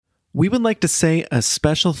We would like to say a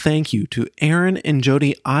special thank you to Aaron and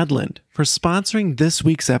Jody Odland for sponsoring this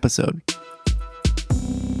week's episode.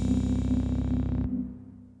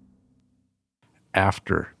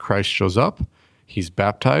 After Christ shows up, he's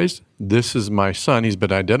baptized. This is my son. He's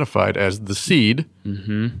been identified as the seed,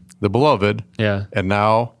 the beloved, and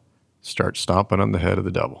now start stomping on the head of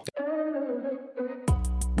the devil.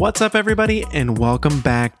 What's up, everybody, and welcome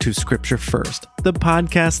back to Scripture First, the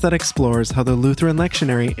podcast that explores how the Lutheran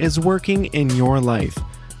lectionary is working in your life.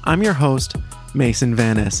 I'm your host, Mason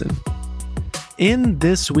Van Essen. In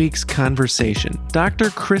this week's conversation, Dr.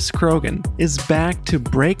 Chris Krogan is back to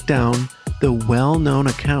break down the well-known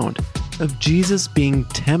account of Jesus being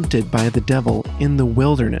tempted by the devil in the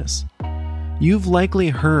wilderness. You've likely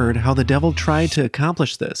heard how the devil tried to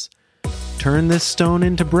accomplish this. Turn this stone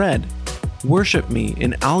into bread. Worship me,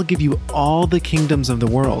 and I'll give you all the kingdoms of the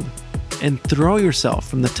world. And throw yourself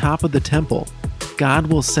from the top of the temple. God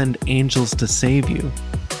will send angels to save you.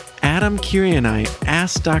 Adam Curie and I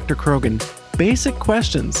asked Dr. Krogan basic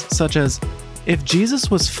questions such as, if Jesus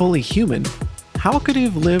was fully human, how could he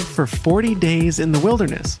have lived for 40 days in the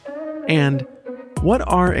wilderness? And what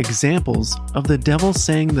are examples of the devil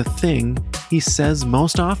saying the thing he says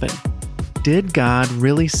most often? Did God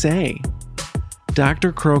really say?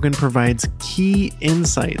 Dr. Krogan provides key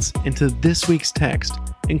insights into this week's text,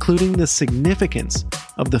 including the significance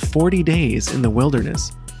of the 40 days in the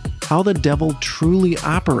wilderness, how the devil truly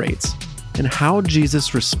operates, and how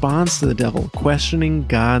Jesus responds to the devil questioning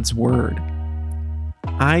God's word.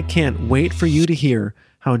 I can't wait for you to hear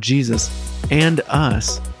how Jesus and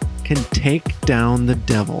us can take down the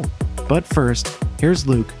devil. But first, here's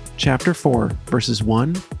Luke chapter 4, verses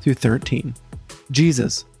 1 through 13.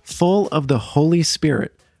 Jesus, full of the Holy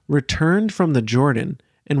Spirit, returned from the Jordan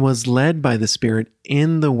and was led by the Spirit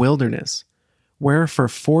in the wilderness, where for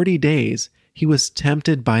 40 days he was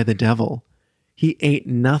tempted by the devil. He ate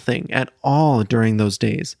nothing at all during those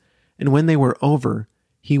days, and when they were over,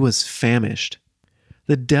 he was famished.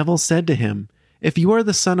 The devil said to him, "If you are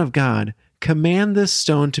the Son of God, command this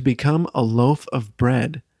stone to become a loaf of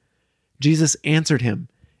bread." Jesus answered him,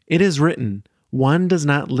 "It is written, one does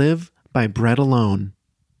not live by bread alone."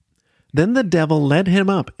 Then the devil led him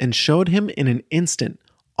up and showed him in an instant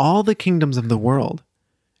all the kingdoms of the world.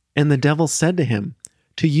 And the devil said to him,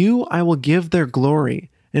 "To you I will give their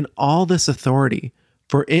glory and all this authority,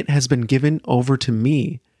 for it has been given over to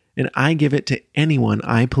me, and I give it to anyone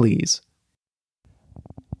I please.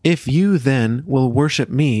 If you then will worship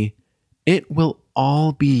me, it will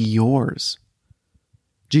all be yours."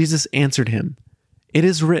 Jesus answered him, "It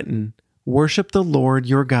is written, worship the Lord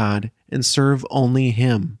your God and serve only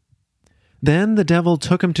him." Then the devil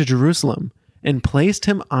took him to Jerusalem and placed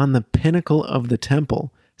him on the pinnacle of the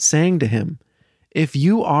temple, saying to him, "If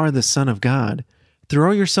you are the Son of God, throw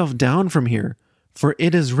yourself down from here, for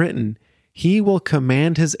it is written, he will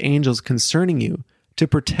command his angels concerning you to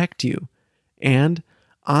protect you, and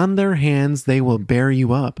on their hands they will bear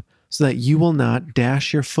you up, so that you will not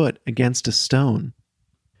dash your foot against a stone."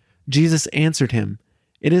 Jesus answered him,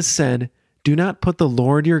 "It is said, do not put the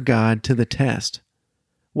Lord your God to the test."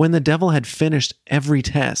 When the devil had finished every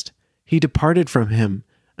test, he departed from him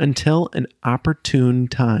until an opportune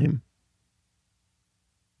time.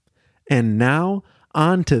 And now,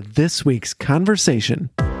 on to this week's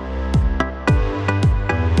conversation.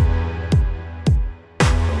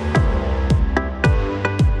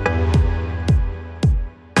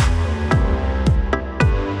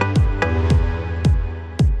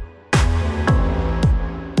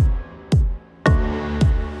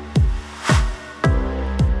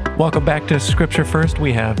 Welcome back to Scripture First.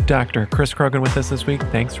 We have Dr. Chris Krogan with us this week.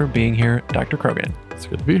 Thanks for being here, Dr. Krogan. It's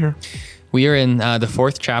good to be here. We are in the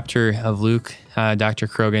fourth chapter of Luke, Dr.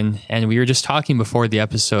 Krogan, and we were just talking before the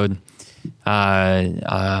episode.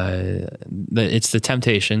 It's the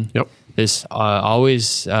temptation. Yep. This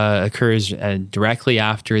always occurs directly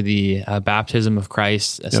after the baptism of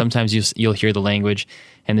Christ. Yep. Sometimes you'll hear the language,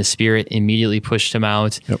 and the Spirit immediately pushed him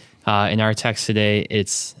out. Yep. In our text today,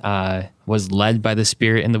 it's was led by the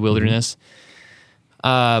Spirit in the wilderness.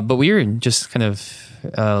 But we were just kind of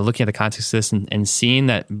looking at the context of this and seeing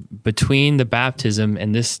that between the baptism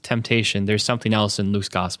and this temptation, there's something else in Luke's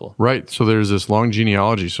gospel. Right. So there's this long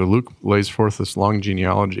genealogy. So Luke lays forth this long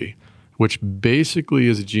genealogy, which basically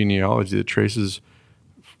is a genealogy that traces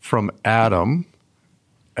from Adam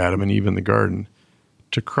and Eve in the garden,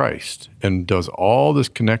 to Christ, and does all this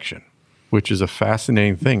connection, which is a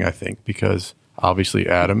fascinating thing, I think, because obviously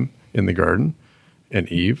Adam in the garden and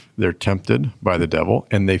Eve, they're tempted by the devil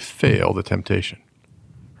and they fail the temptation,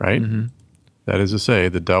 right? Mm-hmm. That is to say,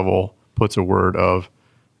 the devil puts a word of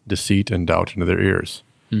deceit and doubt into their ears.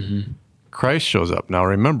 Christ shows up. Now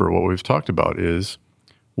remember, what we've talked about is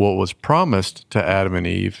what was promised to Adam and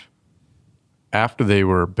Eve after they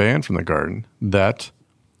were banned from the garden, that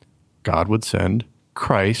God would send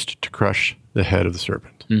Christ to crush the head of the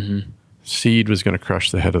serpent. Seed was going to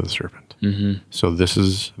crush the head of the serpent. So this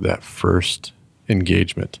is that first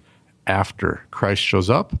engagement. After Christ shows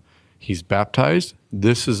up, he's baptized.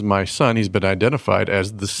 This is my son. He's been identified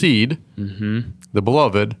as the seed, the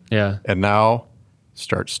beloved. Yeah. And now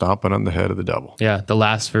start stomping on the head of the devil. Yeah. The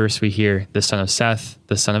last verse we hear, the son of Seth,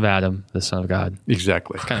 the son of Adam, the son of God.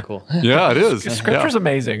 Exactly. Kind of cool. Yeah, it is. Scripture's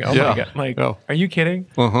amazing. Oh Yeah. my God. Like, Yeah. are you kidding?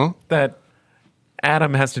 Uh-huh. That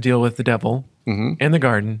Adam has to deal with the devil in the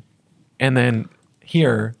garden. And then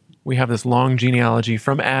here we have this long genealogy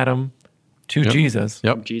from Adam to Jesus.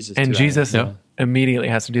 Yep. Jesus. And to Jesus Adam. immediately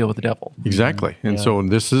has to deal with the devil. Exactly. And so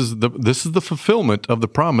this is the fulfillment of the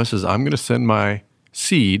promise is I'm going to send my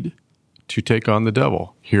seed to take on the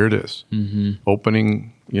devil. Here it is.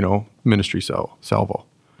 Opening, ministry salvo.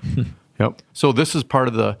 Yep. So this is part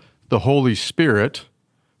of the Holy Spirit,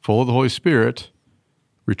 full of the Holy Spirit,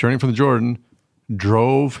 returning from the Jordan,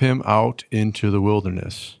 drove him out into the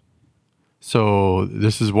wilderness. So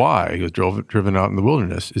this is why he was driven out in the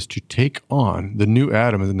wilderness, is to take on the new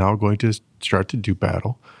Adam is now going to start to do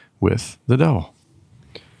battle with the devil.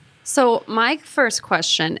 So my first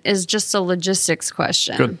question is just a logistics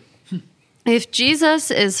question. Good. If Jesus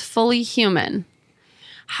is fully human,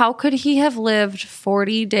 how could he have lived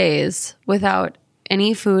 40 days without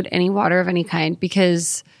any food, any water of any kind?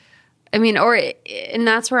 Because, and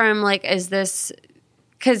that's where I'm like, is this,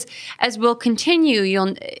 because as we'll continue,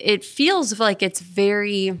 it feels like it's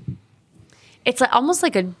like almost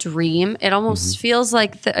like a dream. It almost feels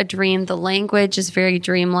like a dream. The language is very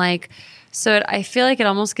dreamlike. So I feel like it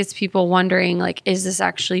almost gets people wondering, like, is this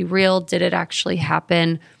actually real? Did it actually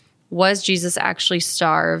happen? Was Jesus actually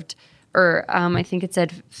starved? Or I think it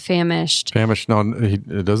said famished. Famished. No,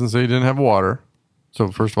 it doesn't say he didn't have water. So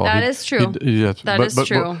first of all, That is true. That is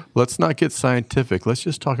true. But let's not get scientific. Let's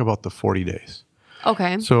just talk about the 40 days.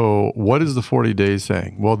 Okay. So what is the 40 days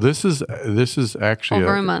saying? Well, this is actually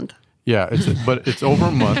Over a month. Yeah, but it's over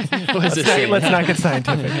a month. Let's not get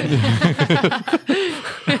scientific.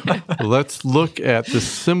 Let's look at the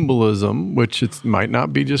symbolism, which it might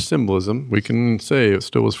not be just symbolism. We can say it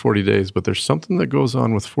still was 40 days, but there's something that goes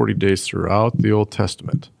on with 40 days throughout the Old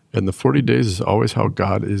Testament. And the 40 days is always how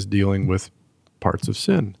God is dealing with parts of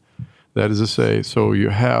sin. That is to say, so you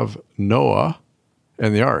have Noah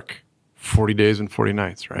and the ark, 40 days and 40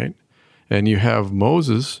 nights, right? And you have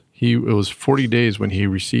Moses. It was 40 days when he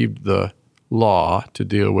received the law to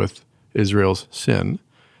deal with Israel's sin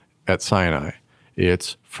at Sinai.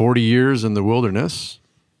 It's 40 years in the wilderness,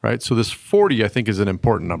 right? So this 40, I think, is an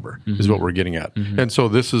important number, is what we're getting at. And so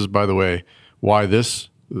this is, by the way, why this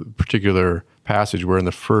particular passage, we're in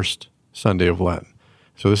the first Sunday of Lent.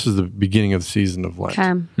 So this is the beginning of the season of Lent.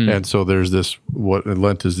 Okay. And so there's this, what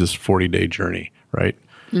Lent is this 40-day journey, right?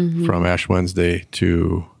 From Ash Wednesday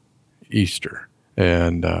to Easter.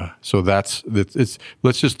 And so it's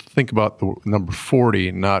let's just think about the number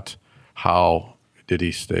 40, not how did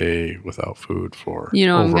he stay without food for I'm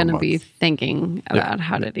over a going to month. be thinking about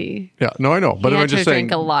how did he... Yeah, no, I know. But he I'm had just to saying.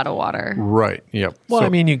 drink a lot of water. Right, yep. Well, So, I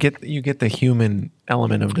mean, you get the human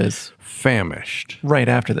element of this famished. right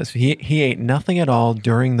after this. He ate nothing at all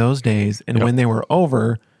during those days, and when they were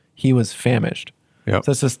over, he was famished. Yep.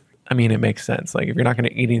 So it's just, it makes sense. Like if you're not going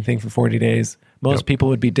to eat anything for 40 days, most people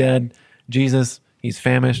would be dead. Jesus, he's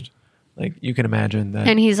famished. Like you can imagine that.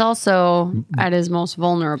 And he's also at his most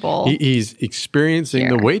vulnerable. He's experiencing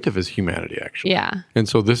the Here. weight of his humanity, actually. Yeah. And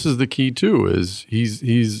so this is the key too: is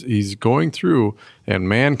he's going through, and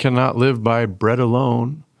man cannot live by bread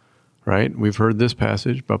alone, right? We've heard this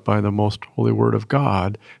passage, but by the most holy word of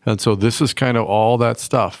God. And so this is kind of all that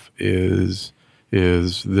stuff. This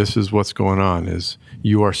is what's going on? Is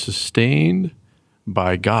you are sustained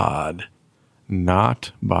by God,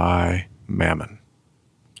 not by mammon.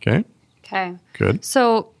 Okay. Okay. Good.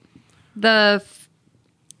 So the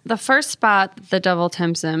first spot the devil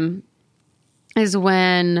tempts him is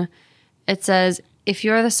when it says, "If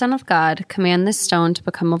you are the Son of God, command this stone to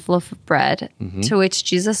become a loaf of bread." To which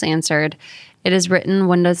Jesus answered, "It is written,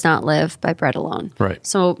 one does not live by bread alone." Right.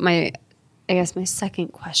 So my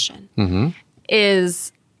second question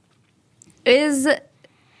is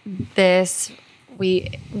this...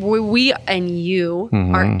 We and you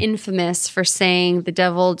are infamous for saying the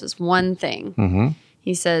devil does one thing.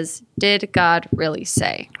 He says, did God really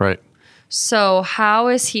say? Right. So how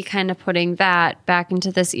is he kind of putting that back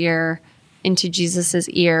into Jesus's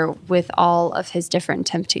ear with all of his different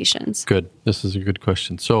temptations? Good. This is a good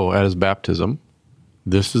question. So at his baptism,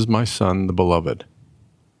 This is my son, the beloved.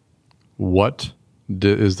 What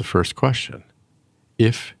is the first question?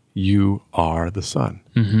 If you are the son,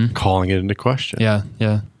 calling it into question. Yeah.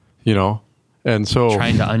 Yeah. You know, and so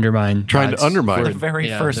Trying to undermine. Trying to God's undermine. The word. very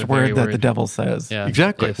Yeah, first the word very that the devil says. Yeah.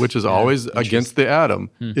 exactly, If. which is Yeah. always against the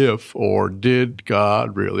Adam. If or did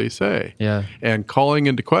God really say? Yeah. And calling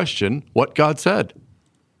into question what God said.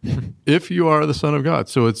 If you are the Son of God.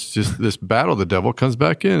 So it's just this battle. The devil comes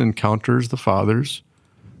back in and counters the Father's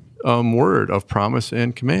word of promise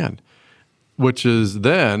and command, which is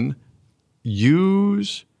then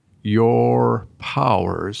use your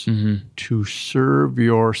powers to serve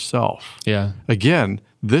yourself. Yeah. Again,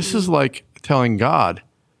 this is like telling God,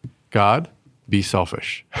 be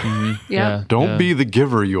selfish. Yeah. Don't be the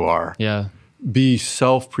giver you are. Yeah. Be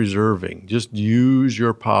self-preserving. Just use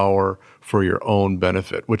your power for your own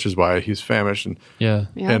benefit, which is why he's famished. Yeah.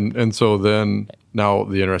 Yeah. And so then now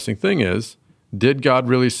the interesting thing is, did God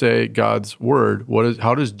really say God's word?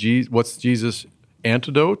 What's Jesus'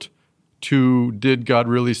 antidote to did God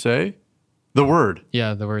really say? The word.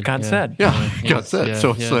 Yeah. The word. God yeah. said. Yeah, God said. yeah,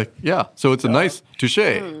 so it's yeah. like, so it's a nice touche,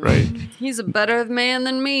 right? He's a better man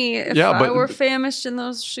than me. If Yeah, I but- were famished in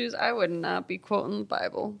those shoes, I would not be quoting the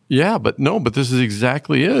Bible. Yeah, but this is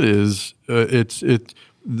exactly it.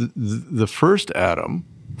 The first Adam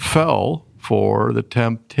fell for the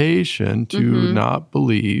temptation to not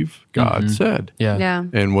believe God said. Yeah. Yeah.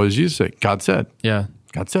 And what does Jesus say? God said. Yeah.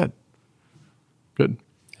 God said. Good.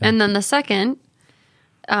 And then the second,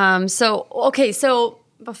 so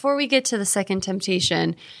before we get to the second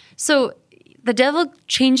temptation, so the devil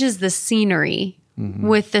changes the scenery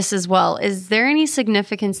with this as well. Is there any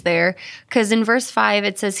significance there? Because in verse 5,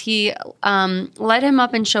 it says he led him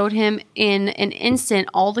up and showed him in an instant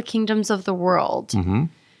all the kingdoms of the world.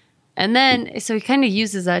 And then, so he kind of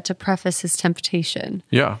uses that to preface his temptation.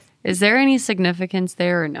 Yeah. Is there any significance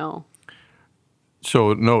there or no?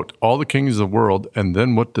 So note all the kings of the world, and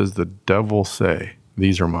then what does the devil say?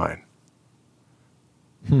 These are mine.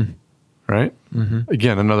 Right?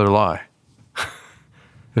 Again, another lie.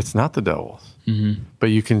 It's not the devil's.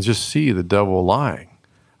 But you can just see the devil lying,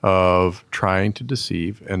 of trying to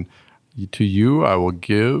deceive. And to you I will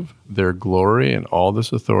give their glory and all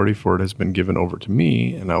this authority, for it has been given over to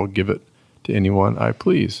me, and I will give it to anyone I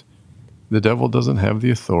please. The devil doesn't have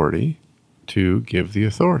the authority to give the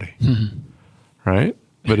authority. Right?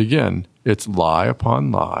 But again, it's lie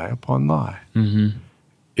upon lie upon lie.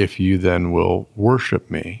 If you then will worship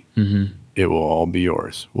me, it will all be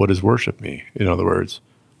yours. What does worship me? In other words,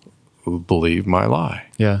 believe my lie.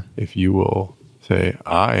 Yeah. If you will say,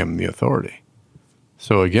 I am the authority.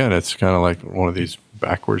 So again, it's kind of like one of these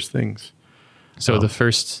backwards things. So the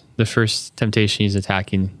first temptation he's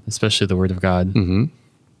attacking, especially the word of God,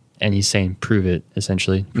 and he's saying, prove it,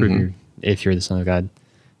 essentially. Prove if you're the Son of God.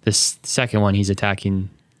 This second one, he's attacking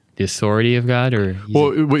the authority of God, or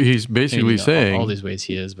he's basically saying all these ways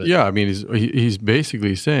he is, but yeah, I mean, he's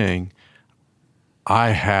basically saying, I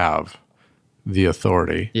have the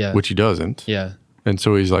authority, which he doesn't. yeah, And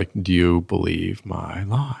so he's like, do you believe my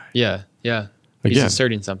lie? yeah. He's Again,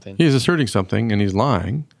 asserting something. He's asserting something, and he's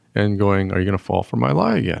lying and going, are you going to fall for my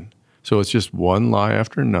lie again? So it's just one lie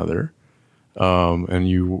after another.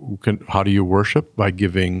 And how do you worship? By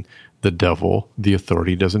giving the devil the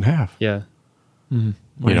authority he doesn't have. Yeah. You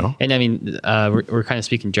know? And I mean, we're kind of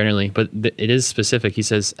speaking generally, but it is specific. He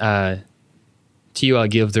says, to you I'll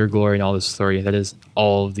give their glory and all this authority. That is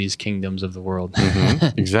all of these kingdoms of the world.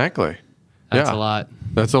 Exactly. That's a lot.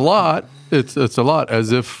 That's a lot. It's a lot,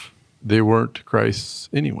 as if they weren't Christ's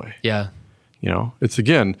anyway. Yeah. You know, it's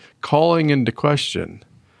again calling into question.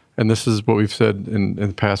 And this is what we've said in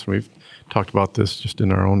the past when we've talked about this just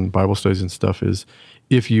in our own Bible studies and stuff, is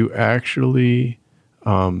if you actually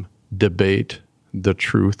debate the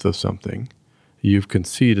truth of something, you've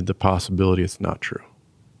conceded the possibility it's not true.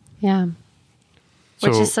 Yeah.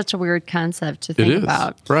 Which So is such a weird concept to it think is,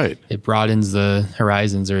 about. right. It broadens the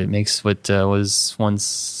horizons, or it makes what was once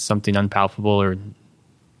something unpalpable or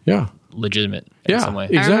Yeah. legitimate in Yeah. some way.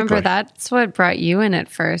 Exactly. I remember that's what brought you in at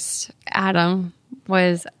first, Adam,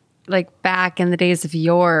 was like back in the days of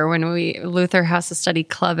yore when Luther House of Study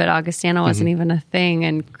Club at Augustana wasn't even a thing,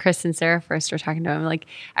 and Chris and Sarah first were talking to him. Like,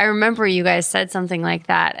 I remember you guys said something like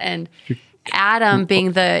that, and Adam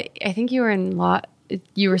being I think you were in law,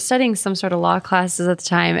 you were studying some sort of law classes at the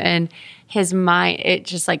time, and his mind, it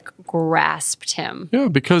just like grasped him. Yeah,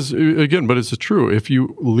 because again, but it's true. If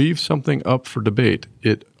you leave something up for debate,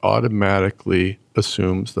 it automatically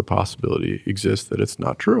assumes the possibility exists that it's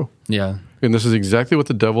not true. Yeah. And this is exactly what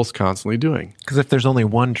the devil's constantly doing. Because if there's only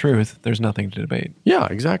one truth, there's nothing to debate. Yeah,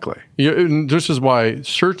 exactly. Yeah, and this is why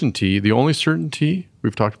certainty, the only certainty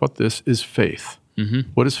we've talked about this, is faith.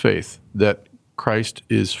 What is faith? That Christ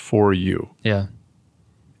is for you. Yeah.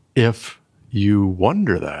 If you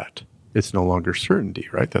wonder that, it's no longer certainty,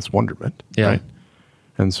 right? That's wonderment, Yeah. right?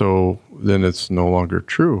 And so then it's no longer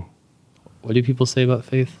true. What do people say about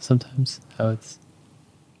faith sometimes? How it's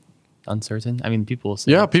uncertain? I mean, people will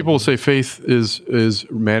say. Yeah, people will say faith is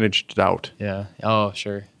managed doubt, Yeah. Oh,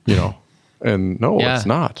 sure. you know, and no, Yeah. it's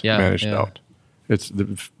not Yeah, managed yeah. doubt. It's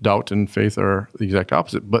doubt and faith are the exact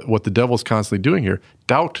opposite. But what the devil's constantly doing here,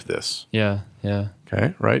 doubt this, Yeah. Yeah.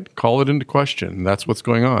 okay, right? Call it into question. And that's what's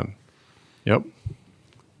going on. Yep.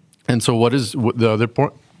 And so what is the other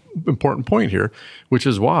important point here, which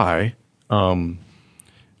is why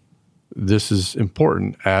this is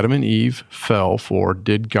important. Adam and Eve fell for,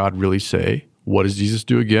 did God really say? What does Jesus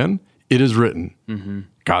do again? It is written.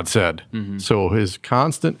 God said. So his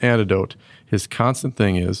constant antidote, his constant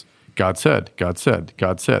thing is, God said, God said,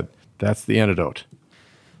 God said. That's the antidote.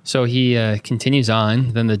 So he continues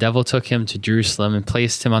on. Then the devil took him to Jerusalem and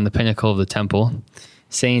placed him on the pinnacle of the temple,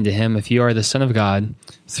 saying to him, "If you are the Son of God,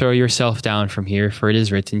 throw yourself down from here, for it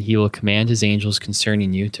is written, he will command his angels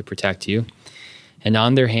concerning you to protect you. And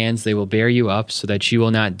on their hands they will bear you up, so that you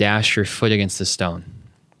will not dash your foot against a stone."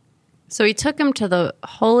 So he took him to the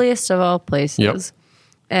holiest of all places. Yep.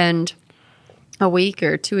 And a week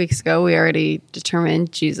or 2 weeks ago, we already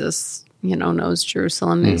determined Jesus, knows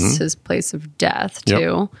Jerusalem is his place of death Yep.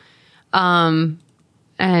 too.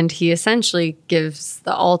 And he essentially gives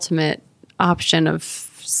the ultimate option of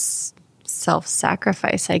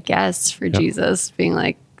self-sacrifice, I guess, for Jesus, being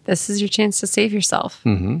like, this is your chance to save yourself.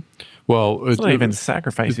 Well, It's not even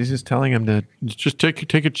sacrifice. He's just telling him to. just take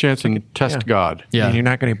a chance and test God. Yeah. You're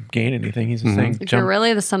not going to gain anything. He's just saying, If you're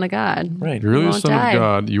really the Son of God, right. You're really You the won't Son die. of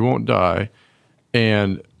God, you won't die.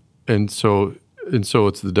 And so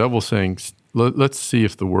it's the devil saying, let's see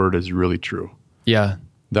if the word is really true. Yeah.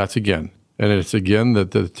 That's again. And it's again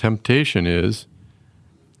that the temptation is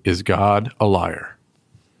God a liar?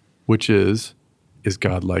 Which is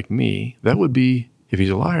God like me? That would be, if he's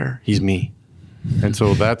a liar, he's me. And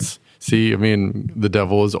so the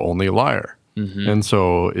devil is only a liar. And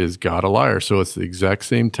so is God a liar? So it's the exact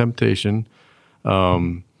same temptation.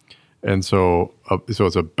 And so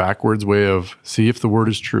it's a backwards way of see if the word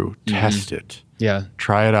is true. Test it. Yeah.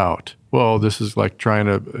 Try it out. Well, this is like trying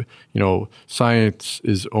to, science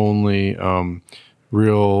is only a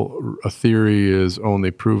theory is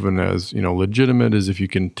only proven as, legitimate as if you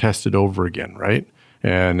can test it over again, right?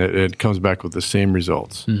 And it comes back with the same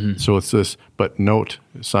results. So it's this, but note,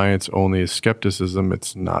 science only is skepticism.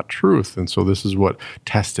 It's not truth. And so this is what,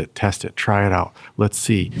 test it, try it out. Let's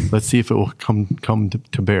see if it will come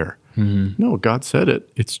to bear. No, God said it.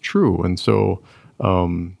 It's true. And so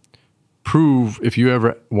if you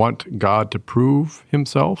ever want God to prove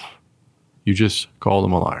himself, you just call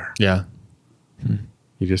him a liar. Yeah.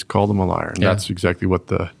 You just called him a liar. And Yeah. that's exactly what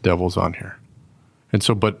the devil's on here. And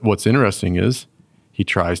so, but what's interesting is he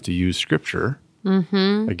tries to use scripture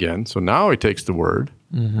again. So now he takes the word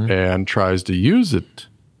and tries to use it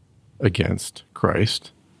against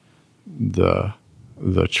Christ, the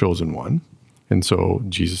chosen one. And so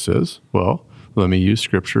Jesus says, well, let me use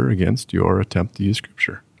scripture against your attempt to use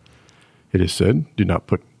scripture. It is said, do not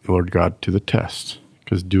put the Lord God to the test,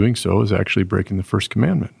 because doing so is actually breaking the first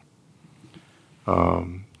commandment.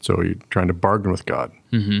 So you're trying to bargain with God,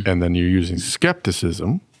 and then you're using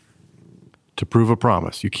skepticism to prove a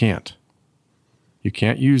promise. You can't. You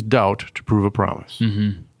can't use doubt to prove a promise.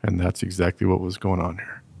 And that's exactly what was going on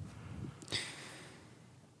here.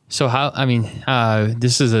 So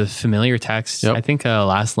this is a familiar text. Yep. I think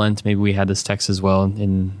last Lent, maybe we had this text as well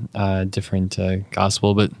in different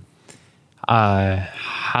gospel, but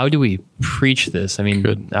how do we preach this? I mean,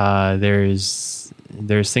 Good.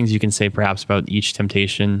 There's things you can say perhaps about each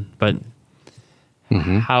temptation, but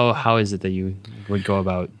how is it that you would go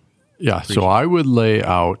about? Yeah, so I would lay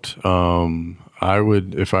out,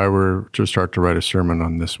 if I were to start to write a sermon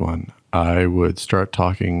on this one, I would start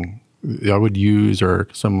talking, I would use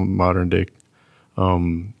some modern day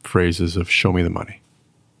phrases of show me the money,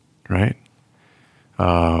 right?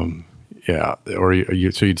 Yeah, or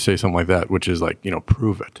so you'd say something like that, which is like,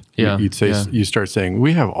 prove it. Yeah, You'd say, yeah. You start saying,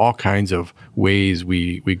 we have all kinds of ways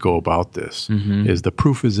we go about this. Is the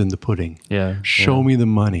proof is in the pudding. Yeah, Show me the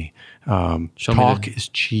money. Show me Talk the- is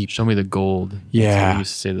cheap. Show me the gold. Yeah. That's what we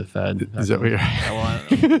used to say to the Fed. Is that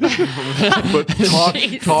what but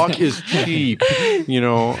talk is cheap.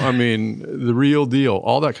 The real deal,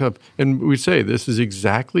 all that kind of. And we say this is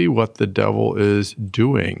exactly what the devil is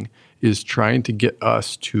doing, is trying to get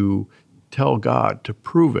us to tell God to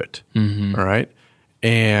prove it. All right.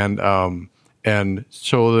 And and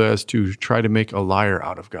so as to try to make a liar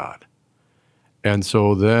out of God. And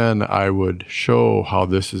so then I would show how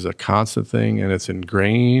this is a constant thing and it's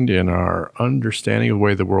ingrained in our understanding of the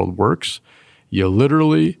way the world works. You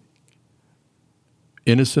literally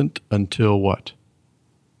innocent until what?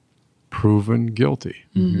 Proven guilty.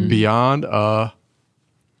 Beyond a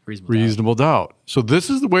reasonable doubt. So this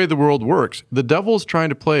is the way the world works. The devil's trying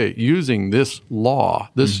to play using this law,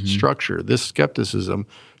 this structure, this skepticism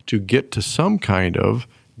to get to some kind of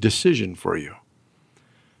decision for you.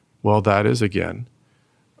 Well, that is, again,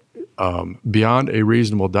 beyond a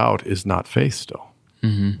reasonable doubt is not faith still.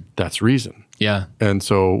 That's reason. Yeah. And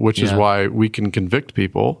so, which is why we can convict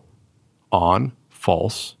people on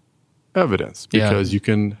false evidence, because you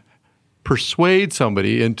can persuade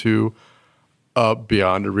somebody into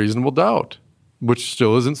beyond a reasonable doubt, which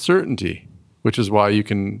still isn't certainty, which is why you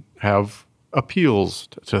can have appeals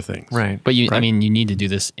to things. Right. But I mean, you need to do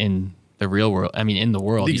this in the real world. I mean, in the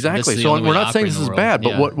world. Exactly. This is the So only way we're to not saying operate this in is the bad,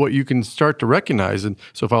 world. but what you can start to recognize, and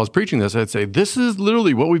so if I was preaching this, I'd say this is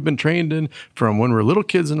literally what we've been trained in from when we're little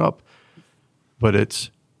kids and up, but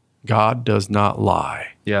it's God does not lie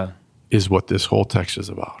Yeah. is what this whole text is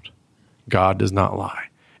about. God does not lie.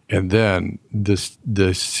 And then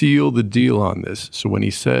the seal, the deal on this. So when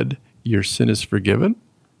he said, your sin is forgiven,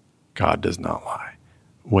 God does not lie.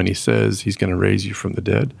 When he says he's going to raise you from the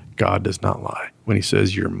dead, God does not lie. When he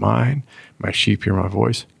says, you're mine, my sheep hear my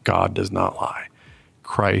voice, God does not lie.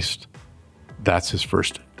 Christ, that's his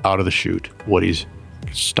first out of the chute, what he's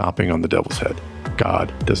stomping on the devil's head.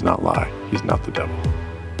 God does not lie. He's not the devil.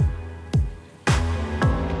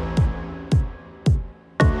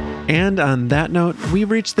 And on that note,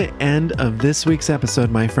 we've reached the end of this week's episode,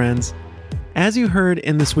 my friends. As you heard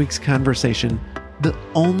in this week's conversation, the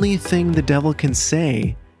only thing the devil can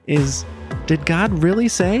say is, did God really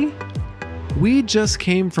say? We just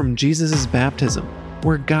came from Jesus' baptism,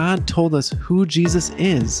 where God told us who Jesus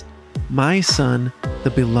is, my son,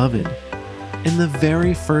 the beloved. And the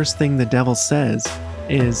very first thing the devil says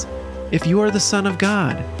is, if you are the Son of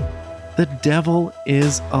God, the devil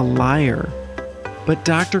is a liar. But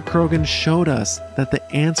Dr. Krogan showed us that the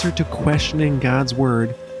answer to questioning God's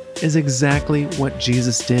word is exactly what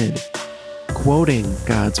Jesus did, quoting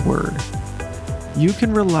God's word. You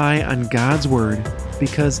can rely on God's word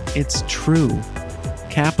because it's true.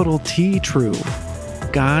 Capital T true.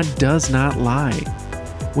 God does not lie.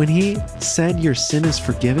 When he said your sin is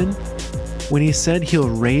forgiven, when he said he'll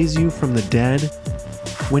raise you from the dead,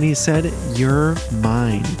 when he said you're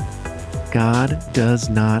mine, God does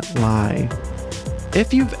not lie.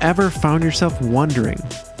 If you've ever found yourself wondering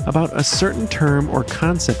about a certain term or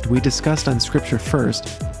concept we discussed on Scripture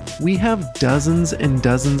First, we have dozens and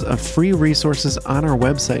dozens of free resources on our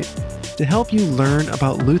website to help you learn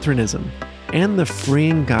about Lutheranism and the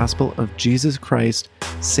freeing gospel of Jesus Christ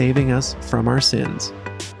saving us from our sins.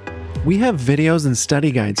 We have videos and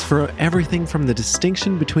study guides for everything from the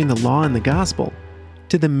distinction between the law and the gospel,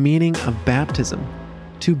 to the meaning of baptism,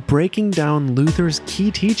 to breaking down Luther's key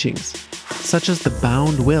teachings, such as the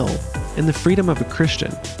bound will and the freedom of a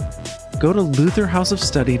Christian. Go to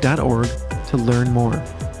lutherhouseofstudy.org to learn more.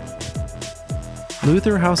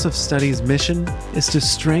 Luther House of Study's mission is to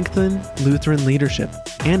strengthen Lutheran leadership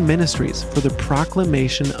and ministries for the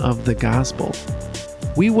proclamation of the gospel.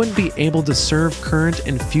 We wouldn't be able to serve current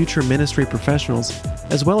and future ministry professionals,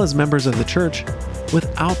 as well as members of the church,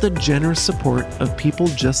 without the generous support of people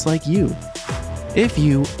just like you. If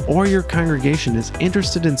you or your congregation is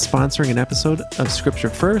interested in sponsoring an episode of Scripture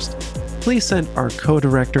First, please send our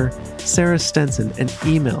co-director, Sarah Stenson, an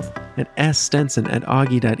email at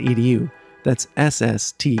sstenson@augie.edu. That's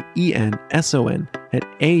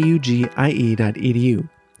SSTENSON@augie.edu.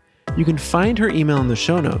 You can find her email in the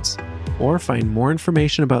show notes, or find more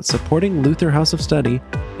information about supporting Luther House of Study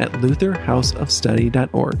at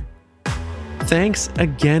lutherhouseofstudy.org. Thanks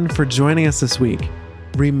again for joining us this week.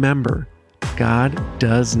 Remember, God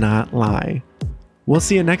does not lie. We'll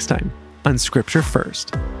see you next time on Scripture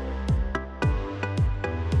First.